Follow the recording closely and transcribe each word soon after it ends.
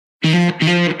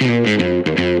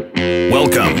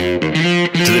Welcome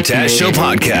to the Taz Show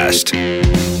podcast.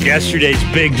 Yesterday's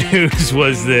big news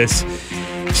was this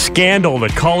scandal, the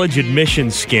college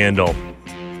admissions scandal.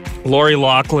 Lori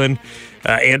Loughlin,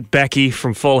 Aunt Becky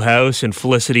from Full House, and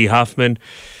Felicity Huffman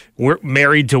were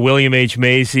married to William H.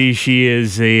 Macy. She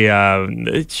is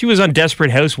she was on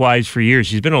Desperate Housewives for years.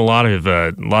 She's been in a lot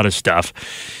of stuff.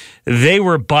 They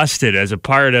were busted as a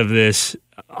part of this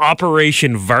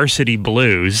Operation Varsity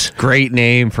Blues. Great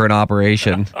name for an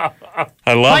operation.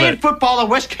 I love Playing it. football at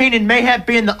West Canaan may have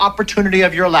been the opportunity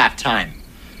of your lifetime,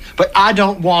 but I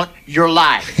don't want your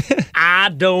life. I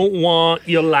don't want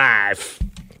your life.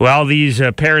 Well, these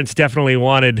parents definitely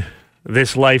wanted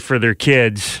this life for their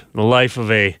kids, the life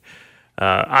of a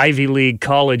Ivy League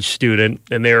college student,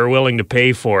 and they were willing to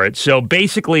pay for it. So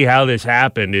basically how this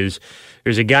happened is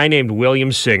there's a guy named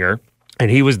William Singer, and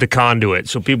he was the conduit.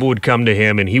 So people would come to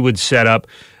him, and he would set up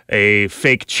a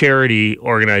fake charity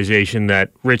organization that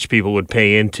rich people would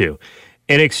pay into.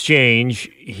 In exchange,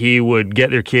 he would get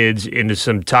their kids into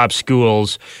some top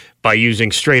schools by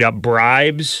using straight-up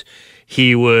bribes.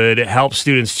 He would help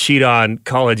students cheat on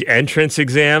college entrance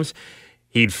exams.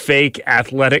 He'd fake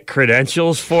athletic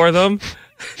credentials for them.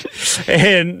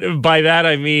 And by that,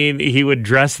 I mean he would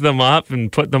dress them up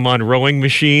and put them on rowing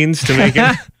machines to make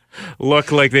it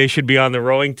look like they should be on the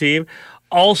rowing team.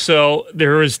 Also,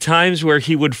 there was times where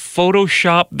he would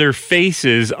Photoshop their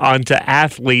faces onto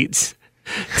athletes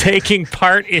taking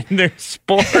part in their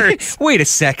sports. Wait a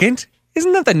second.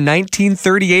 Isn't that the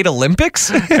 1938 Olympics?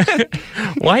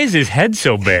 Why is his head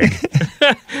so big?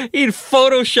 He'd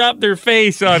Photoshop their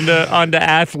face onto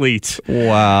athletes.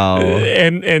 Wow.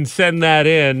 And send that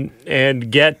in and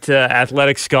get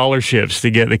athletic scholarships to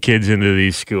get the kids into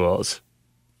these schools.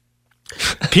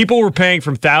 People were paying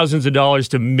from thousands of dollars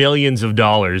to millions of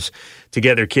dollars to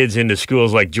get their kids into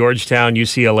schools like Georgetown,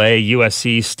 UCLA,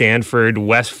 USC, Stanford,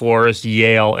 West Forest,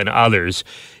 Yale, and others.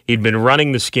 He'd been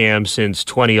running the scam since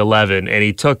 2011, and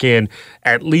he took in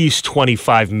at least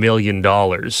 $25 million.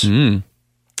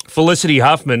 Felicity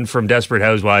Huffman from Desperate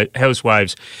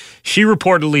Housewives, she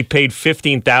reportedly paid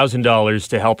 $15,000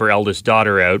 to help her eldest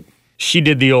daughter out. She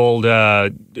did the old,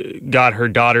 got her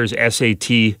daughter's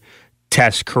SAT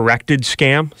test corrected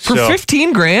scam. For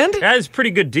 15 grand? That is a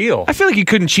pretty good deal. I feel like you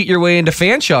couldn't cheat your way into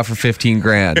Fanshawe for 15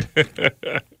 grand.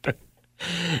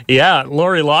 Yeah,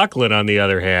 Lori Loughlin, on the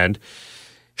other hand,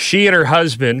 she and her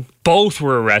husband both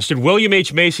were arrested. William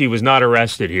H. Macy was not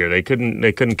arrested here. They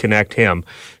couldn't connect him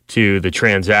to the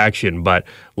transaction, but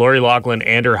Lori Loughlin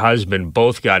and her husband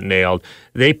both got nailed.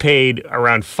 They paid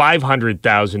around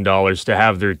 $500,000 to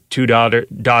have their two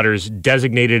daughters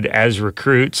designated as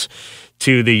recruits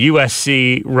to the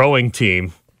USC rowing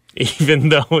team, even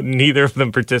though neither of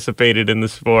them participated in the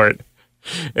sport.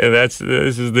 And this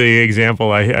is the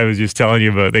example I was just telling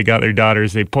you about. They got their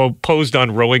daughters, they posed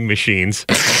on rowing machines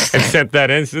and sent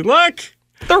that in and said, look,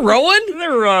 They're rowing?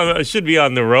 they should be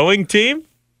on the rowing team.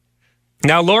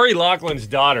 Now, Lori Loughlin's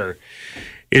daughter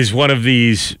is one of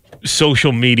these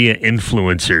social media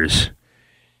influencers.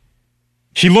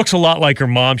 She looks a lot like her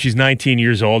mom. She's 19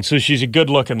 years old, so she's a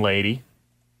good-looking lady.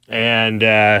 And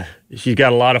she's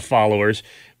got a lot of followers.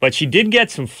 But she did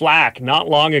get some flack not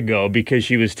long ago because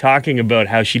she was talking about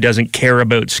how she doesn't care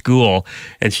about school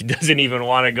and she doesn't even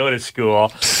want to go to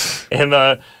school. And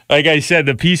like I said,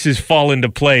 the pieces fall into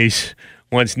place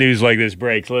once news like this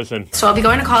breaks. Listen. So I'll be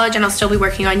going to college and I'll still be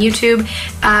working on YouTube.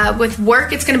 With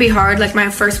work, it's going to be hard. Like my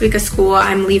first week of school,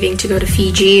 I'm leaving to go to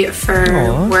Fiji for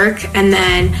work. And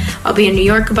then I'll be in New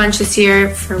York a bunch this year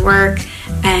for work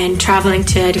and traveling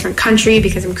to a different country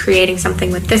because I'm creating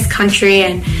something with this country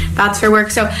and that's for work.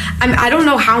 So I don't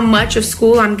know how much of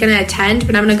school I'm going to attend,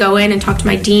 but I'm going to go in and talk to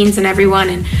my deans and everyone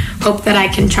and hope that I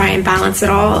can try and balance it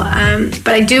all.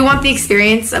 But I do want the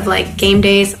experience of like game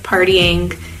days,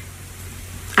 partying.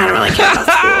 I don't really care about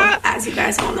school, as you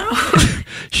guys all know.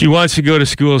 She wants to go to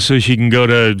school so she can go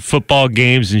to football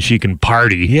games and she can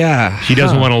party. Yeah. She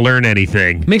doesn't want to learn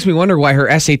anything. Makes me wonder why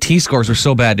her SAT scores were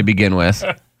so bad to begin with.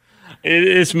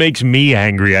 This makes me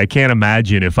angry. I can't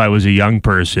imagine if I was a young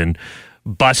person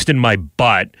busting my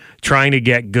butt trying to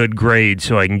get good grades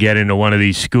so I can get into one of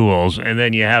these schools. And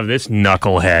then you have this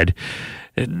knucklehead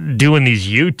doing these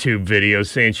YouTube videos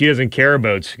saying she doesn't care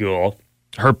about school.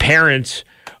 Her parents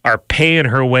are paying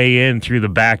her way in through the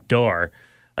back door.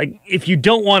 Like, if you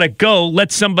don't want to go,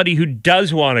 let somebody who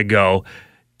does want to go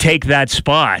take that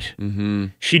spot. Mm-hmm.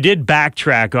 She did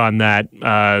backtrack on that,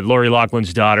 Lori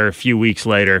Loughlin's daughter, a few weeks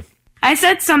later. I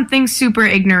said something super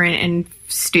ignorant and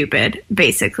stupid,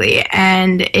 basically.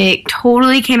 And it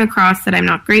totally came across that I'm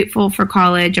not grateful for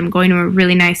college. I'm going to a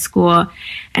really nice school.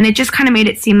 And it just kind of made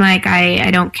it seem like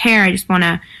I don't care. I just want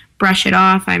to brush it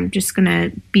off. I'm just going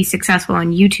to be successful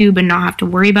on YouTube and not have to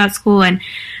worry about school. And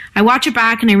I watch it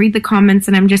back and I read the comments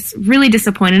and I'm just really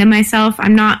disappointed in myself.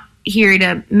 I'm not here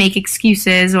to make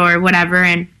excuses or whatever.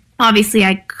 And obviously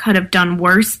I could have done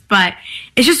worse, but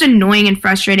it's just annoying and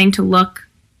frustrating to look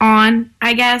on,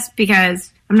 I guess,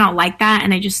 because I'm not like that.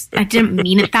 And I didn't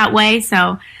mean it that way.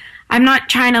 So I'm not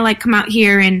trying to come out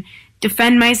here and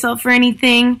defend myself or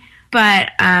anything.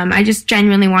 But I just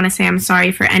genuinely want to say I'm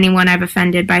sorry for anyone I've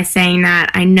offended by saying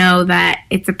that. I know that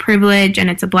it's a privilege and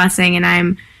it's a blessing, and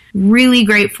I'm really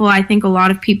grateful. I think a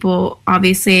lot of people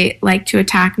obviously like to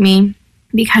attack me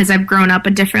because I've grown up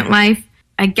a different life.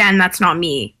 Again, that's not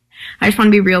me. I just want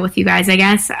to be real with you guys, I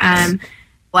guess. I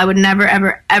would never,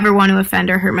 ever, ever want to offend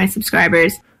or hurt my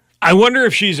subscribers. I wonder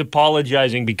if she's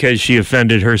apologizing because she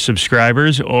offended her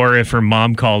subscribers, or if her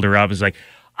mom called her up and was like,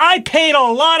 I paid a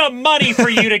lot of money for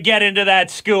you to get into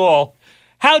that school.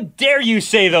 How dare you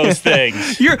say those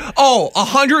things?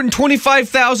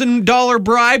 $125,000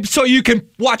 bribe so you can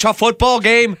watch a football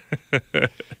game?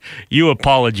 You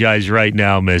apologize right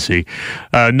now, Missy.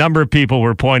 A number of people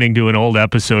were pointing to an old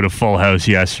episode of Full House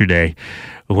yesterday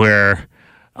where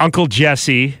Uncle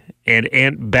Jesse and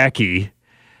Aunt Becky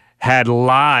had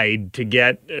lied to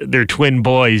get their twin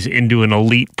boys into an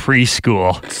elite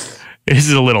preschool. This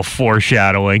is a little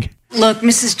foreshadowing. Look,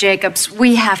 Mrs. Jacobs,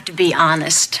 we have to be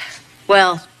honest.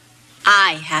 Well,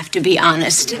 I have to be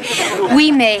honest.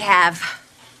 We may have,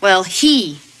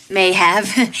 he may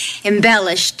have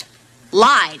embellished,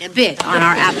 lied a bit on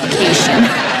our application.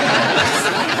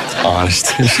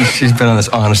 Honest. She's been on this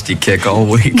honesty kick all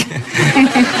week.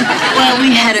 Well,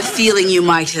 we had a feeling you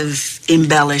might have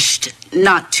embellished.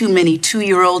 Not too many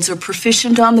 2-year-olds are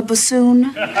proficient on the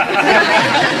bassoon.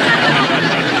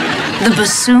 The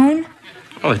bassoon?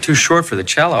 Well, they're too short for the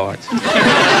cello.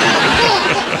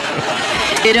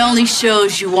 It only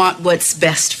shows you want what's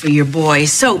best for your boy.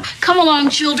 So, come along,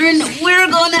 children. We're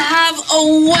going to have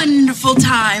a wonderful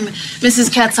time. Mrs.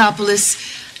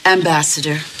 Katsopoulos,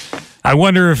 Ambassador. I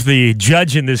wonder if the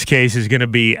judge in this case is going to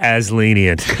be as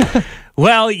lenient.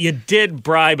 Well, you did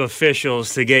bribe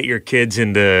officials to get your kids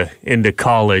into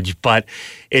college, but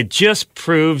it just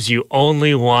proves you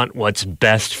only want what's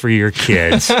best for your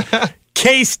kids.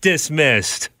 Case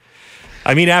dismissed.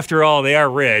 I mean, after all, they are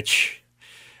rich.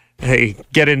 They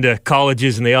get into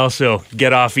colleges and they also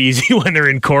get off easy when they're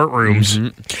in courtrooms. Mm-hmm.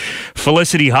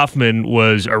 Felicity Huffman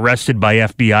was arrested by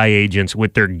FBI agents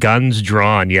with their guns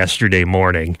drawn yesterday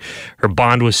morning. Her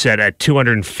bond was set at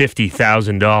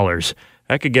 $250,000.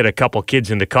 That could get a couple kids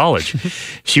into college.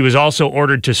 She was also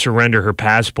ordered to surrender her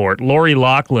passport. Lori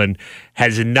Loughlin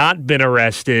has not been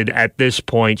arrested at this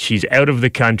point. She's out of the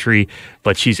country,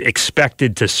 but she's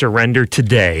expected to surrender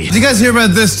today. Did you guys hear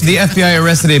about this? The FBI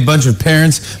arrested a bunch of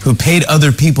parents who paid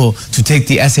other people to take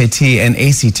the SAT and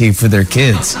ACT for their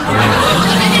kids.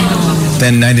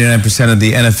 Then 99% of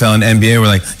the NFL and NBA were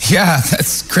like, yeah,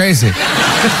 that's crazy.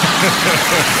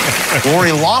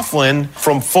 Lori Loughlin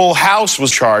from Full House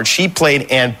was charged. She played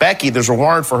Aunt Becky. There's a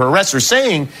warrant for her arrest. They're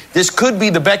saying this could be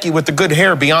the Becky with the good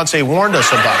hair Beyonce warned us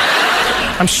about.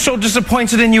 I'm so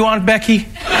disappointed in you, Aunt Becky.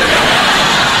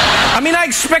 I mean, I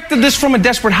expected this from a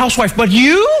desperate housewife, but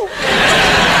you?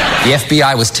 The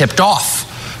FBI was tipped off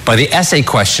by the essay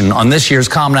question on this year's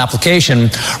Common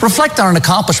Application. Reflect on an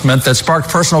accomplishment that sparked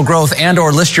personal growth and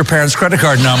or list your parents' credit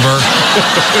card number.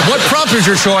 What prompted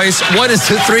your choice? What is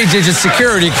the 3-digit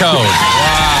security code?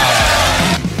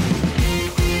 Wow.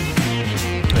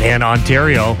 And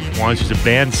Ontario wants to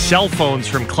ban cell phones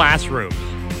from classrooms.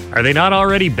 Are they not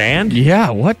already banned?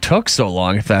 Yeah, what took so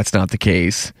long if that's not the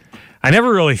case? I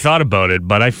never really thought about it,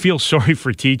 but I feel sorry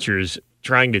for teachers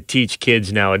trying to teach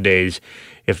kids nowadays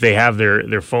if they have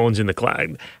their phones in the class.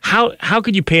 How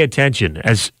could you pay attention?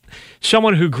 As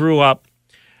someone who grew up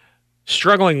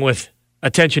struggling with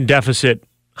attention deficit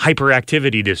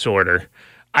hyperactivity disorder,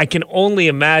 I can only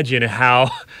imagine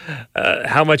how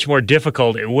much more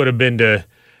difficult it would have been to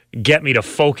get me to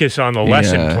focus on the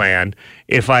lesson plan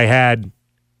if I had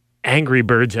Angry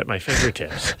Birds at my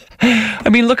fingertips. I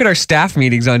mean, look at our staff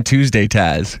meetings on Tuesday,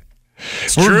 Taz.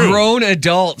 We're grown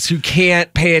adults who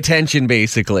can't pay attention,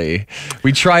 basically.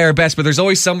 We try our best, but there's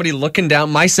always somebody looking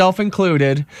down, myself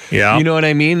included. Yeah. You know what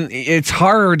I mean? It's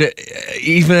hard,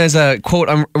 even as a, quote,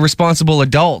 responsible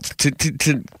adult,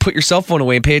 to put your cell phone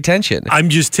away and pay attention. I'm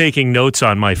just taking notes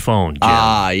on my phone, Jim.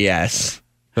 Ah, yes.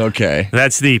 Okay.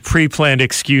 That's the pre-planned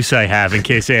excuse I have in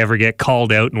case I ever get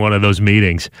called out in one of those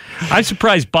meetings. I'm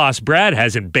surprised Boss Brad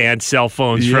hasn't banned cell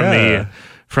phones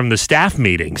from the staff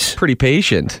meetings. Pretty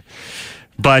patient.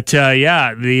 But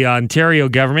the Ontario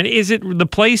government, is it the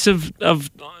place of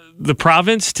the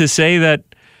province to say that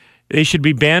they should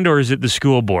be banned, or is it the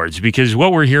school boards? Because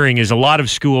what we're hearing is a lot of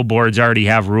school boards already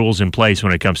have rules in place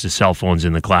when it comes to cell phones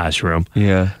in the classroom.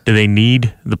 Yeah. Do they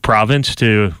need the province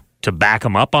to back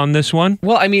them up on this one?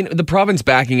 Well, I mean, the province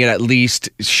backing it at least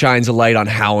shines a light on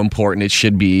how important it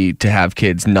should be to have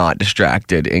kids not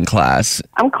distracted in class.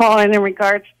 I'm calling in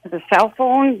regards to the cell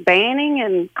phone banning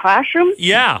in classrooms.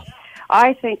 Yeah.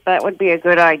 I think that would be a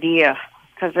good idea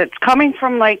because it's coming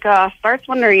from starts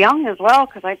when they're young as well,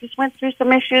 because I just went through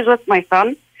some issues with my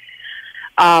son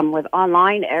with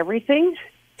online everything.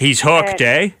 He's hooked,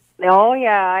 eh? Oh,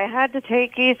 yeah. I had to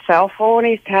take his cell phone,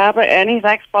 his tablet, and his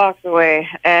Xbox away.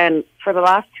 And for the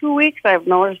last 2 weeks, I've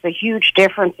noticed a huge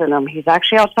difference in him. He's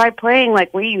actually outside playing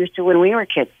like we used to when we were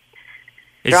kids.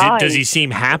 Does he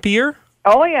seem happier?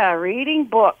 Oh, yeah. Reading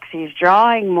books. He's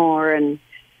drawing more, and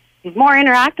he's more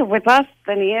interactive with us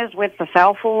than he is with the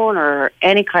cell phone or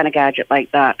any kind of gadget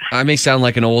like that. I may sound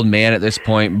like an old man at this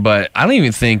point, but I don't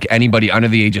even think anybody under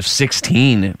the age of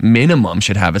 16 minimum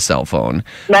should have a cell phone.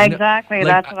 Exactly.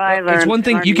 That's what I learned. It's one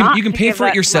thing you can pay for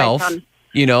it yourself.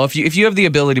 You know, if you have the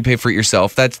ability to pay for it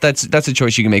yourself, that's a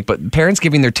choice you can make. But parents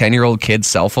giving their 10-year-old kids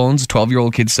cell phones,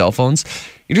 12-year-old kids cell phones,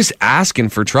 you're just asking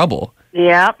for trouble.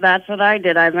 Yeah, that's what I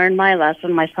did. I learned my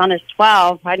lesson. My son is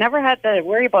 12. I never had to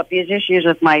worry about these issues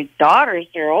with my daughters.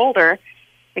 They're older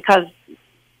because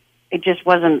it just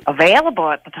wasn't available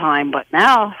at the time. But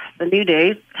now, the new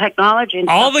days, technology and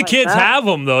all stuff the like kids that. have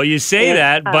them, though. You say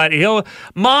that, but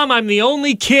Mom, I'm the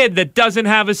only kid that doesn't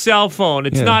have a cell phone.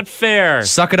 It's not fair.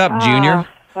 Suck it up, Junior.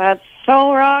 That's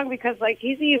so wrong because,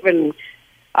 he's even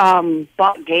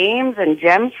bought games and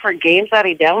gems for games that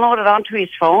he downloaded onto his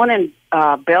phone and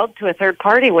billed to a third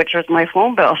party, which was my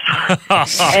phone bill.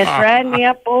 It ran me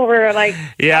up over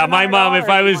Yeah, my mom, if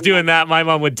I was doing that, my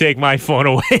mom would take my phone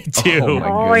away too.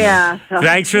 Oh yeah.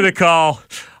 Thanks for the call.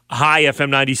 Hi, FM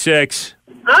 96.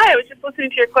 Hi, I was just listening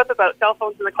to your clip about cell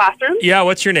phones in the classroom. Yeah,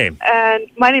 what's your name? And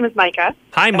my name is Micah.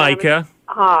 Hi, Micah.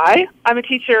 Hi. I'm a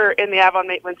teacher in the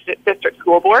Avon-Maitland District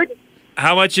School Board.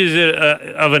 How much is it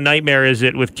of a nightmare is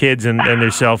it with kids and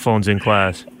their cell phones in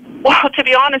class? Well, to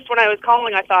be honest, when I was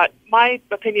calling, I thought my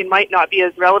opinion might not be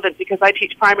as relevant because I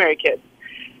teach primary kids.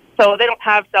 So they don't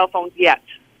have cell phones yet,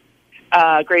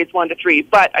 grades 1 to 3.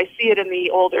 But I see it in the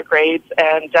older grades,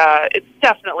 and it's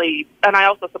definitely, and I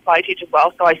also supply teach as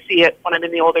well, so I see it when I'm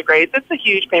in the older grades. It's a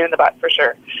huge pain in the butt for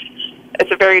sure.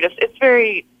 It's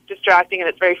very distracting and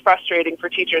it's very frustrating for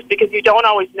teachers because you don't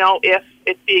always know if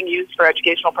it's being used for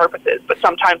educational purposes. But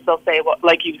sometimes they'll say, well,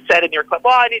 like you said in your clip,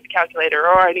 well, I need a calculator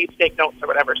or I need to take notes or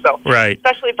whatever. So, right.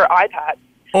 Especially for iPads.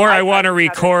 Or I want to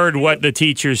record what the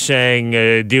teacher's saying,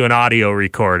 do an audio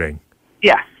recording.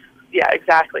 Yes. Yeah,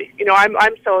 exactly. You know,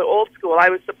 I'm so old school. I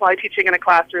was supply teaching in a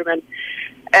classroom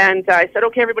and I said,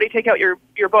 okay, everybody take out your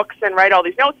books and write all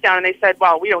these notes down. And they said,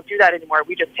 well, we don't do that anymore.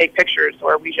 We just take pictures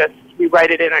or we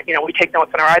write it in, we take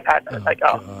notes on our iPads. And it's like,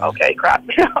 okay, crap.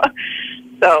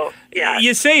 So, yeah.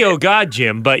 You say, oh, God,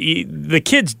 Jim, but the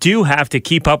kids do have to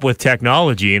keep up with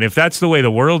technology. And if that's the way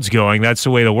the world's going, that's the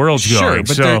way the world's going.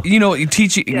 Sure,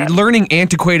 but learning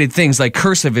antiquated things like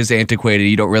cursive is antiquated.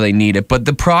 You don't really need it. But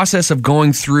the process of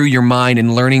going through your mind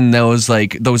and learning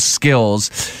those skills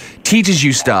teaches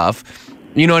you stuff.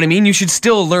 You know what I mean? You should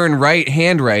still learn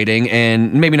handwriting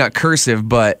and maybe not cursive,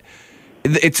 but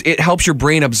it helps your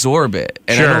brain absorb it.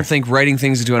 And Sure. I don't think writing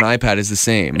things into an iPad is the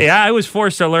same. Yeah, I was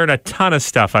forced to learn a ton of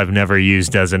stuff I've never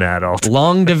used as an adult.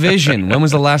 Long division. When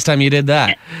was the last time you did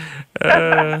that?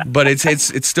 But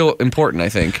it's still important, I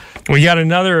think. We got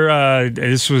another,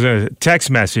 this was a text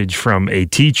message from a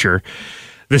teacher.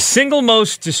 The single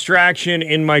biggest distraction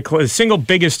in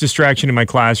my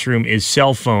classroom is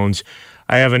cell phones.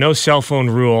 I have a no cell phone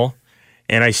rule,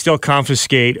 and I still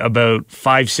confiscate about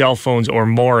 5 cell phones or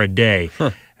more a day.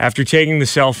 After taking the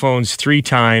cell phones 3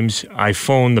 times, I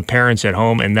phone the parents at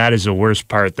home, and that is the worst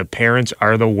part. The parents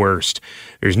are the worst.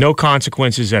 There's no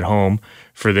consequences at home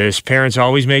for this. Parents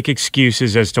always make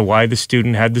excuses as to why the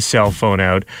student had the cell phone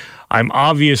out. I'm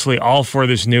obviously all for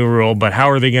this new rule, but how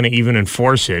are they going to even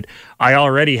enforce it? I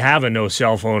already have a no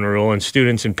cell phone rule, and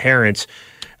students and parents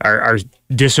are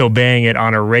disobeying it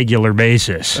on a regular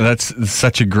basis. That's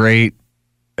such a great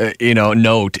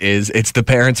note is it's the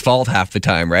parents' fault half the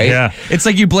time, right? Yeah. It's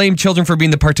like you blame children for being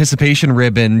the participation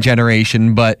ribbon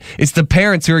generation, but it's the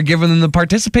parents who are giving them the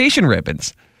participation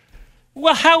ribbons.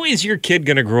 Well, how is your kid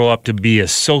going to grow up to be a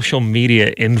social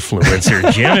media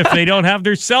influencer, Jim, if they don't have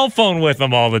their cell phone with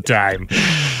them all the time?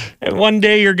 And one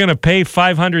day you're going to pay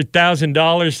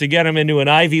 $500,000 to get them into an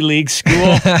Ivy League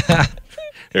school.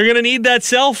 They're going to need that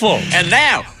cell phone. And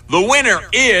now, the winner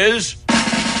is...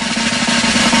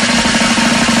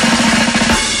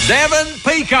 Devin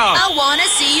Peacock. I want to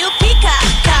see you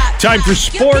peacock. Time for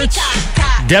sports.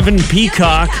 Devin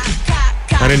Peacock,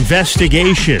 an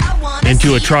investigation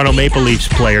into a Toronto Maple Leafs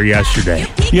player yesterday.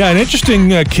 Yeah, an interesting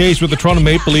case with the Toronto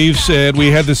Maple Leafs. And we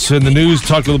had this in the news,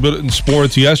 talked a little bit in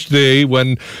sports yesterday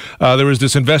when there was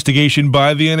this investigation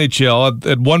by the NHL.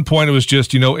 At one point, it was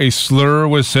just, a slur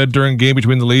was said during a game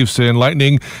between the Leafs and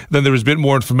Lightning. Then there was a bit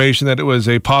more information that it was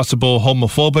a possible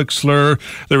homophobic slur.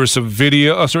 There was some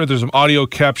there's some audio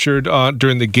captured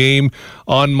during the game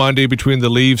on Monday between the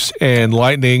Leafs and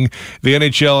Lightning. The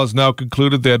NHL has now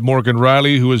concluded that Morgan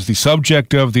Riley, who is the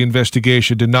subject of the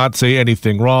investigation, did not say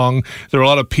anything wrong. There are a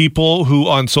lot of people who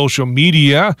on social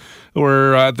media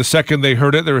were, the second they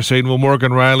heard it, they were saying, well,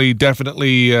 Morgan Riley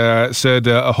definitely said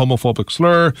a homophobic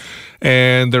slur,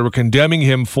 and they were condemning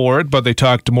him for it, but they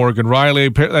talked to Morgan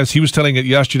Riley. As he was telling it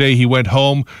yesterday, he went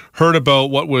home, heard about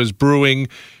what was brewing.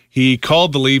 He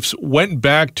called the Leafs, went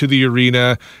back to the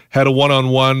arena, had a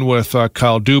one-on-one with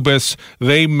Kyle Dubas.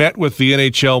 They met with the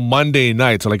NHL Monday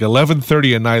night, so like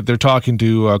 11:30 at night. They're talking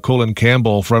to Colin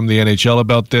Campbell from the NHL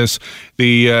about this.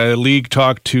 The league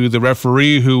talked to the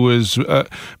referee who was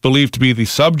believed to be the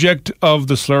subject of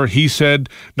the slur. He said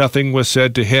nothing was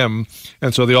said to him,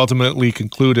 and so they ultimately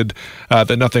concluded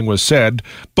that nothing was said.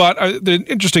 But the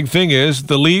interesting thing is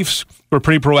the Leafs were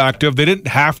pretty proactive. They didn't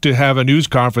have to have a news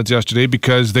conference yesterday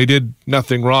because they did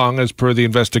nothing wrong as per the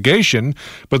investigation,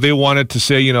 but they wanted to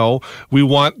say, we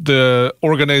want the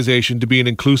organization to be an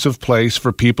inclusive place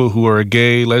for people who are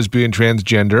gay, lesbian,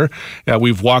 transgender.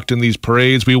 We've walked in these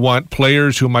parades. We want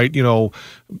players who might,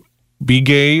 be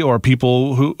gay, or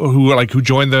people who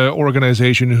join the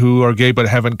organization who are gay but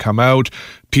haven't come out,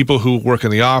 people who work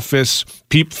in the office,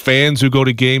 fans who go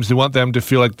to games. They want them to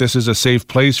feel like this is a safe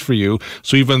place for you.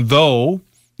 So even though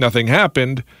nothing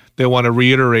happened, they want to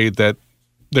reiterate that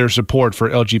their support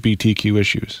for LGBTQ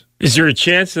issues. Is there a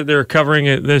chance that they're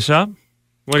covering this up?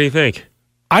 What do you think?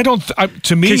 I don't.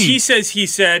 To me, because he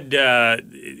said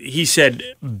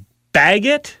bag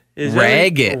it,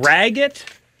 rag it.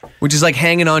 Which is like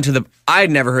hanging on to the... I'd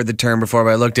never heard the term before,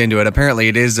 but I looked into it. Apparently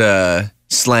it is a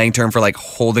slang term for like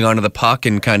holding onto the puck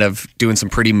and kind of doing some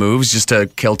pretty moves just to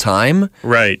kill time.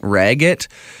 Right. Rag it.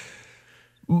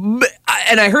 And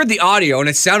I heard the audio and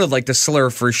it sounded like the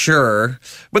slur for sure.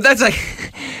 But that's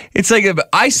like... It's like...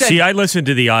 I said... See, I listened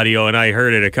to the audio and I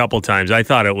heard it a couple times. I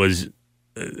thought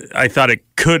it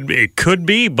could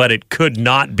be, but it could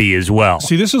not be as well.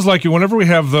 See, this is like whenever we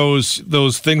have those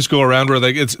things go around where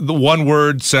like it's the one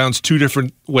word sounds two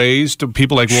different ways to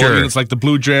people. Like, sure. Well, it's like the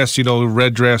blue dress,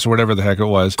 red dress, or whatever the heck it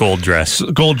was, gold dress,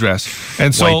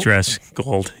 and so white dress,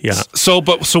 gold. Yeah. So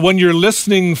when you're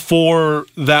listening for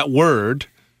that word,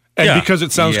 and because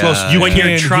it sounds close, when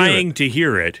you're trying to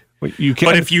hear it, you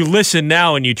can't. But if you listen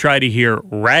now and you try to hear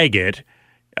rag it,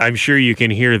 I'm sure you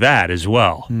can hear that as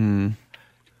well.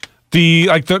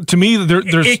 To me,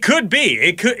 there's... It could be.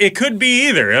 It could be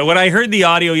either. When I heard the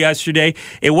audio yesterday,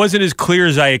 it wasn't as clear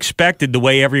as I expected the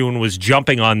way everyone was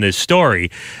jumping on this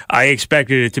story. I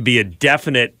expected it to be a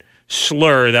definite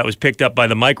slur that was picked up by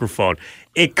the microphone.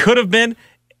 It could have been.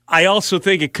 I also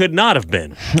think it could not have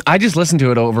been. I just listened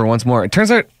to it over once more. It turns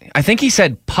out, I think he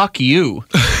said, puck you.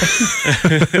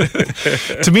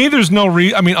 To me, there's no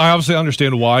reason... I mean, I obviously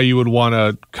understand why you would want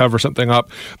to cover something up,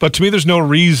 but to me, there's no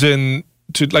reason...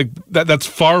 to like that's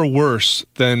far worse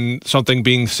than something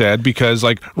being said, because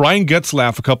like Ryan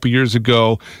Getzlaf a couple years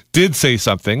ago did say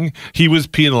something, he was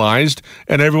penalized,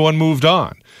 and everyone moved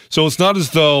on. So it's not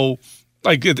as though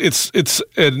like it's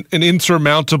an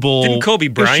insurmountable. Didn't Kobe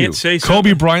Bryant say something?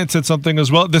 Kobe Bryant said something as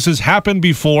well. This has happened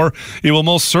before. It will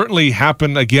most certainly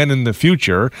happen again in the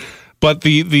future. But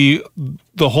the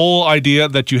whole idea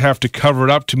that you have to cover it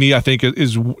up, to me, I think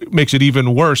makes it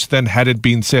even worse than had it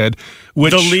been said.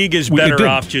 Which the league is better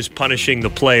off just punishing the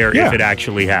player if it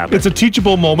actually happened. It's a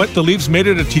teachable moment. The Leafs made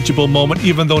it a teachable moment,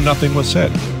 even though nothing was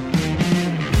said.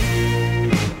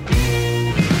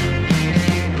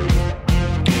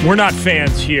 We're not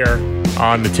fans here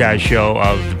on the Taz Show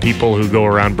of the people who go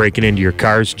around breaking into your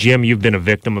cars. Jim, you've been a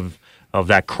victim of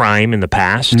that crime in the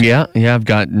past. Yeah, I've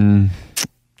gotten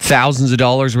thousands of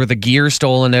dollars worth of gear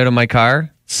stolen out of my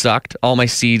car. Sucked. All my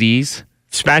CDs.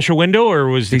 Smash a window, or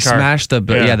was the car? They smashed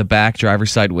the back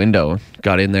driver's side window.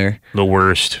 Got in there. The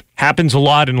worst. Happens a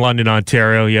lot in London,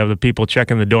 Ontario. You have the people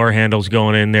checking the door handles,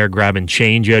 going in there, grabbing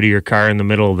change out of your car in the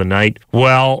middle of the night.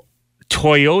 Well,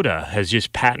 Toyota has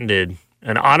just patented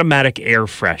an automatic air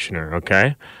freshener,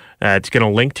 okay? It's going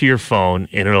to link to your phone,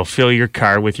 and it'll fill your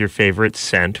car with your favorite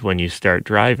scent when you start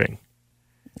driving.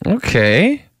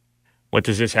 Okay. What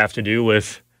does this have to do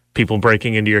with people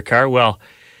breaking into your car? Well,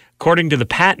 according to the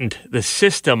patent, the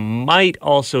system might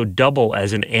also double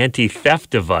as an anti-theft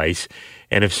device.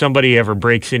 And if somebody ever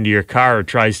breaks into your car or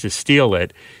tries to steal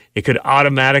it, it could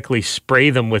automatically spray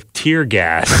them with tear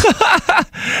gas.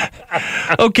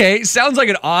 Okay, sounds like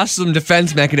an awesome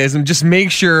defense mechanism. Just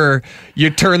make sure you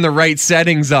turn the right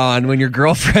settings on when your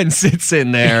girlfriend sits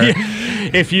in there.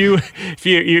 If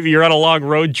you're on a long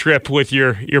road trip with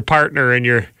your partner and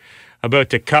you're about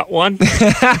to cut one,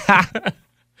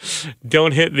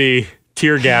 don't hit the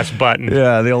tear gas button.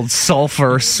 Yeah, the old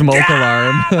sulfur smoke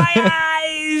alarm.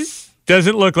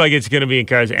 Doesn't look like it's going to be in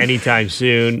cars anytime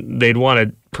soon. They'd want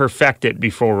to perfect it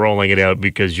before rolling it out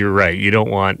because you're right. You don't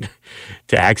want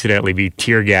to accidentally be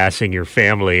tear gassing your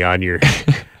family on your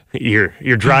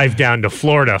drive down to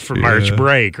Florida for March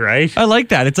break, right? I like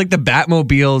that. It's like the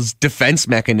Batmobile's defense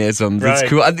mechanism. That's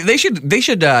cool. They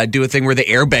should do a thing where the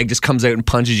airbag just comes out and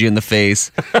punches you in the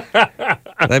face.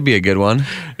 That'd be a good one.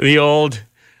 The old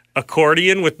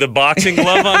accordion with the boxing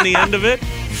glove on the end of it.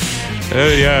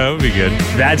 Yeah, that would be good.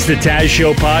 That's the Taz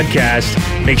Show podcast.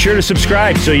 Make sure to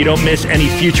subscribe so you don't miss any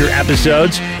future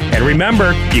episodes. And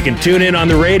remember, you can tune in on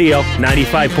the radio,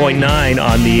 95.9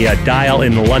 on the dial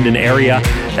in the London area.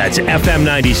 That's FM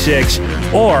 96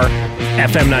 or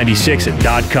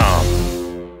FM96.com.